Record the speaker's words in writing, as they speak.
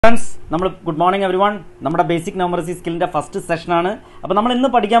Friends, good morning everyone. നമ്മുടെ basic numeracy സ്കില്ലിന്റെ first session ആണ്. അപ്പോൾ നമ്മൾ ഇന്ന്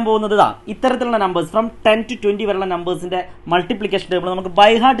പഠിക്കാൻ പോകുന്നത് ഇത്തരത്തിലുള്ള നമ്പേഴ്സ് ഫ്രം 10 to 20 വരെയുള്ള നമ്പേഴ്സിന്റെ മൾട്ടിപ്ലിക്കേഷൻ ടേബിൾ നമുക്ക് ബൈ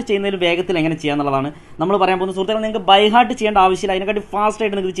ഹാർട്ട് ചെയ്യുന്നതിൽ വേഗത്തിൽ എങ്ങനെ ചെയ്യാന്നുള്ളതാണ് നമ്മൾ പറയാൻ പോകുന്നത്. സുഹൃത്തുക്കളെ, നിങ്ങൾക്ക് ബൈ ഹാർട്ട് ചെയ്യേണ്ട ആവശ്യമില്ല, അതിനെക്കാട്ടി ഫാസ്റ്റ്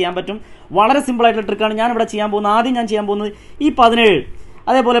ആയിട്ട് നിങ്ങൾക്ക് ചെയ്യാൻ പറ്റും. വളരെ സിമ്പിൾ ആയിട്ടുള്ള ട്രിക്കാണ് ഞാൻ ഇവിടെ ചെയ്യാൻ പോകുന്നത്. ആദ്യം ഞാൻ ചെയ്യാൻ പോകുന്നത് ഈ 17,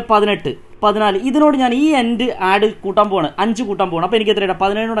 അതേപോലെ 18, 14 ഇതിനോട് ഞാൻ ഈ എൻഡ് ആഡ് കൂട്ടാൻ പോവാണ്, 5 കൂട്ടാൻ പോകണം. അപ്പോൾ എനിക്ക് എത്രയാണ്?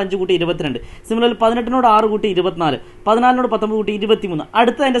 17നോട് 5 കൂട്ടി 22. സിമിലർലി 18നോട് 6 കൂട്ടി 24, 14നോട് 19 കൂട്ടി 23.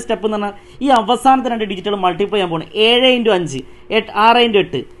 അടുത്ത അതിൻ്റെ സ്റ്റെപ്പ് എന്ന് പറഞ്ഞാൽ ഈ അവസാനത്തെ രണ്ട് ഡിജിറ്റുകൾ മൾട്ടിപ്ലൈ ചെയ്യാൻ പോകുന്നത് 7 × 5, 6 ×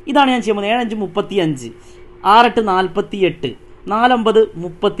 8 ഇതാണ് ഞാൻ ചെയ്യാൻ പോകുന്നത്. 7 5 35, 6 8 48, 4 9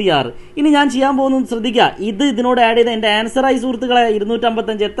 36. ഇനി ഞാൻ ചെയ്യാൻ പോകുന്നത് ശ്രദ്ധിക്കുക, ഇതിനോട് ആഡ് ചെയ്ത എൻ്റെ ആൻസറായി സുഹൃത്തുക്കളെ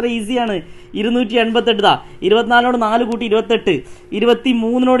 255. എത്ര ഈസിയാണ്! 288. 24നോട് 4 കൂട്ടി 28,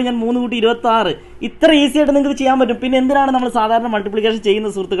 23നോട് ഞാൻ 3 കൂട്ടി 26. ഇത്ര ഈസി ആയിട്ട് നിങ്ങൾക്ക് ചെയ്യാൻ പറ്റും. പിന്നെ എന്തിനാണ് നമ്മൾ സാധാരണ മൾട്ടിപ്ലിക്കേഷൻ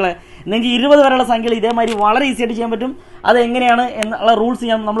ചെയ്യുന്നത് സുഹൃത്തുക്കളെ? നിങ്ങൾക്ക് 20 വരെയുള്ള സംഖ്യകൾ ഇതേമാതിരി വളരെ ഈസി ആയിട്ട് ചെയ്യാൻ പറ്റും. അത് എങ്ങനെയാണ് എന്നുള്ള റൂൾസ്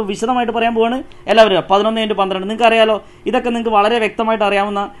ഞാൻ നമ്മൾ വിശദമായിട്ട് പറയാൻ പോവാണ്. എല്ലാവരും 11 × 12 നിങ്ങൾക്ക് അറിയാലോ, ഇതൊക്കെ നിങ്ങൾക്ക് വളരെ വ്യക്തമായിട്ട്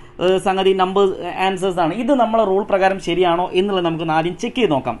അറിയാവുന്ന സംഗതി നമ്പേഴ്സ് ആൻസേഴ്സ് ആണ്. ഇത് നമ്മളെ റൂൾ പ്രകാരം ശരിയാണോ എന്നുള്ളത് നമുക്ക് ആദ്യം ചെക്ക്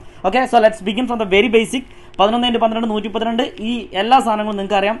ചെയ്ത് നോക്കാം. Okay, so let's begin from the very basic. 11 × 12 112. ഈ എല്ലാ സാധനങ്ങളും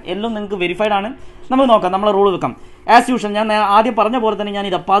നിങ്ങൾക്ക് അറിയാം, എല്ലാം നിങ്ങൾക്ക് വെരിഫൈഡ് ആണ്. നമുക്ക് നോക്കാം, നമ്മളെ റൂൾ വെക്കാം. ആസ് യൂഷ്വൽ ഞാൻ ആദ്യം പറഞ്ഞ പോലെ തന്നെ ഞാൻ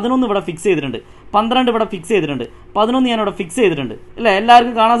 11 ഇവിടെ ഫിക്സ് ചെയ്തിട്ടുണ്ട്, 12 ഇവിടെ ഫിക്സ് ചെയ്തിട്ടുണ്ട്, 11 ഞാൻ ഇവിടെ ഫിക്സ് ചെയ്തിട്ടുണ്ട് അല്ലേ?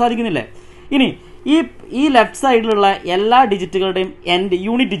 എല്ലാവർക്കും കാണാൻ സാധിക്കുന്നില്ലേ? ഇനി ഈ ലെഫ്റ്റ് സൈഡിലുള്ള എല്ലാ ഡിജിറ്റുകളുടെയും എൻഡ്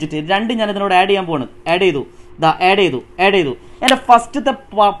യൂണിറ്റ് ഡിജിറ്റ് 2 ഞാൻ ഇതിനോട് ആഡ് ചെയ്യാൻ പോവാണ്. ആഡ് ചെയ്തു. ആഡ് ചെയ്തു. എൻ്റെ ഫസ്റ്റത്തെ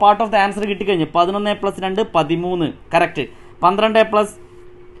part of the answer കിട്ടിക്കഴിഞ്ഞു. 11 + 2 13 correct. 12 +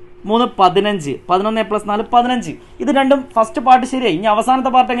 3 15, 11 + 4 15. ഇത് രണ്ടും ഫസ്റ്റ് പാർട്ട് ശരിയായി. ഇനി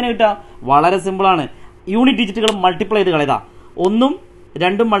അവസാനത്തെ പാർട്ട് എങ്ങനെ കിട്ടുക? വളരെ സിമ്പിളാണ്. യൂണിറ്റ് ഡിജിറ്റുകൾ മൾട്ടിപ്ലൈ ചെയ്ത് കളയതാ. 1ഉം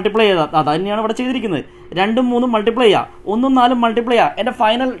 2ഉം മൾട്ടിപ്ലൈ ചെയ്താൽ അത് തന്നെയാണ് ഇവിടെ ചെയ്തിരിക്കുന്നത്. 2ഉം 3ഉം മൾട്ടിപ്ലൈ ചെയ്യുക, 1ഉം 4ഉം മൾട്ടിപ്ലൈ ചെയ്യുക. എൻ്റെ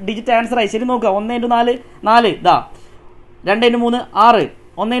ഫൈനൽ ഡിജിറ്റ് ആൻസറായി. ശരി നോക്കുക, 1 × 4 4, 2 × 3 6,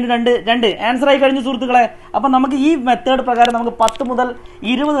 1 × 2 2 ആൻസറായി കഴിഞ്ഞു സുഹൃത്തുക്കളെ. അപ്പം നമുക്ക് ഈ മെത്തേഡ് പ്രകാരം നമുക്ക് 10 മുതൽ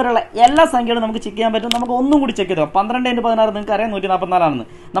 20 വരെയുള്ള എല്ലാ സംഖ്യകളും നമുക്ക് ചെക്ക് ചെയ്യാൻ പറ്റും. നമുക്ക് ഒന്നും കൂടി ചെക്ക് ചെയ്തോ. 12 × 16 നിങ്ങൾക്ക് അറിയാം 144 ആണെന്ന്.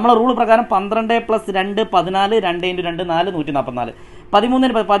 നമ്മളെ റൂൾ പ്രകാരം 12 + 2 14, 2 × 2 4 144. 13 +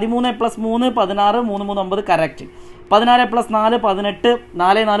 3 16 3 3 9 കറക്റ്റ്. 14 + 4 18,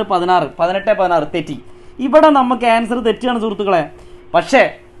 4 4 16, 18 16 തെറ്റി. ഇവിടെ നമുക്ക് ആൻസർ തെറ്റിയാണ് സുഹൃത്തുക്കളെ. പക്ഷേ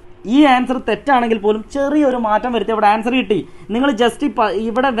ഈ ആൻസർ തെറ്റാണെങ്കിൽ പോലും ചെറിയൊരു മാറ്റം വരുത്തി ഇവിടെ ആൻസർ കിട്ടി. നിങ്ങൾ ജസ്റ്റ്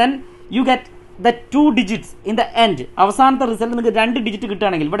ഇവിടെ when you get the 2 digits in the end, അവസാനത്തെ റിസൾട്ട് നിങ്ങൾക്ക് 2 ഡിജിറ്റ്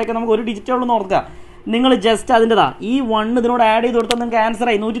കിട്ടുകയാണെങ്കിൽ, ഇവിടെയൊക്കെ നമുക്ക് 1 ഡിജിറ്റേ ഉള്ളൂ എന്ന് ഓർക്കുക. നിങ്ങൾ ജസ്റ്റ് അതിൻ്റെതാ ഈ 1 ഇതിനോട് ആഡ് ചെയ്ത് കൊടുത്താൽ നിങ്ങൾക്ക്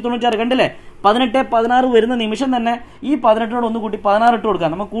ആൻസറായി 196. കണ്ടില്ലേ? 18 16 വരുന്ന നിമിഷം തന്നെ ഈ 18നോട് 1 കൂട്ടി 16 ഇട്ട് കൊടുക്കുക.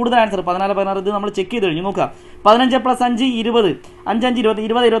 നമുക്ക് കൂടുതൽ ആൻസർ 14 16 ഇത് നമ്മൾ ചെക്ക് ചെയ്ത് കഴിഞ്ഞു. നോക്കുക, 15 + 5 20, 5 5 20,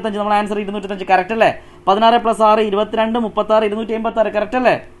 20 25 നമ്മൾ ആൻസർ 205 കറക്റ്റ് അല്ലേ? 16 + 6 22 36, 286 കറക്റ്റ്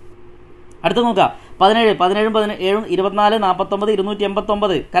അല്ലേ? അടുത്ത് നോക്കുക, 17 17 7 24 49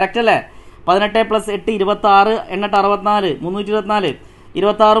 289 കറക്റ്റ് അല്ലേ? 18 + 8 26, 8 64 324,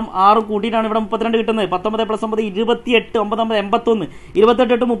 26ഉം 6 കൂട്ടിയിട്ടാണ് ഇവിടെ 32 കിട്ടുന്നത്. 19 + 9 28, 9 81,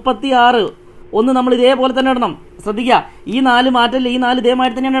 28 36. ഒന്ന് നമ്മൾ ഇതേപോലെ തന്നെ ഇടണം. ശ്രദ്ധിക്കുക, ഈ 4 മാറ്റല്ലേ, ഈ 4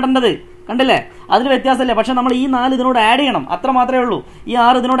 ഇതേമാതിരി തന്നെയാണ് ഇടേണ്ടത്. കണ്ടില്ലേ? അതിൽ വ്യത്യാസമല്ലേ? പക്ഷെ നമ്മൾ ഈ 4 ഇതിനോട് ആഡ് ചെയ്യണം, അത്ര മാത്രമേ ഉള്ളൂ. ഈ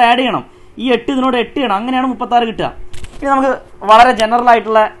 6 ഇതിനോട് ആഡ് ചെയ്യണം, ഈ 8 ഇതിനോട് 8 ചെയ്യണം. അങ്ങനെയാണ് 36 കിട്ടുക. ഇനി നമുക്ക് വളരെ ജനറൽ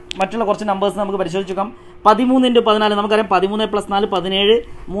ആയിട്ടുള്ള മറ്റുള്ള കുറച്ച് നമ്പേഴ്സ് നമുക്ക് പരിശോധിച്ച് നോക്കാം. 13 × 14 നമുക്കറിയാം. 13 + 4 17,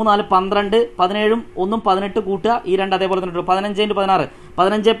 3 4 12, 17ഉം 1ഉം 18 കൂട്ടുക. ഈ 2 അതേപോലെ തന്നെ. 15 × 16,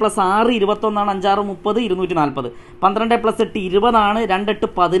 15 + 6 21 ആണ്, 5 6 30 240. 12 + 8 20 ആണ്, 2 8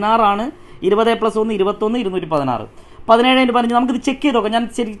 16 ആണ്, 20 + 1 21 216. 17 × 15 നമുക്കിത് ചെക്ക് ചെയ്ത് നോക്കാം. ഞാൻ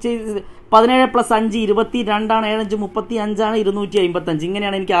ശരി 17 + 5 22 ആണ്, 7 5 35 ആണ്, 255.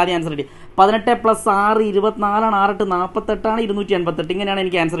 ഇങ്ങനെയാണ് എനിക്ക് ആദ്യം ആൻസർ കിട്ടിയത്. 18 + 6 24 ആണ്, 6 8 48 ആണ്, 288. ഇങ്ങനെയാണ്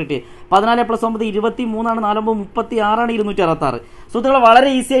എനിക്ക് ആൻസർ കിട്ടിയത്. 14 + 9 23 ആണ്, 4 9 36 ആണ്, 266. സുഹൃത്തുക്കളെ, വളരെ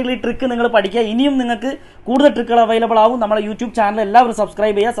ഈസി ആയിട്ടുള്ള ഈ ട്രിക്ക് നിങ്ങൾ പഠിക്കുക. ഇനിയും നിങ്ങൾക്ക് കൂടുതൽ ട്രിക്കുകൾ അവൈലബിൾ ആവും. നമ്മുടെ യൂട്യൂബ് ചാനൽ എല്ലാവരും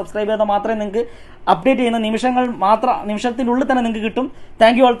സബ്സ്ക്രൈബ് ചെയ്യുക. സബ്സ്ക്രൈബ് ചെയ്താൽ മാത്രമേ നിങ്ങൾക്ക് അപ്ഡേറ്റ് ചെയ്യുന്ന നിമിഷത്തിനുള്ളിൽ തന്നെ നിങ്ങൾക്ക് കിട്ടും.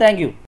 Thank you.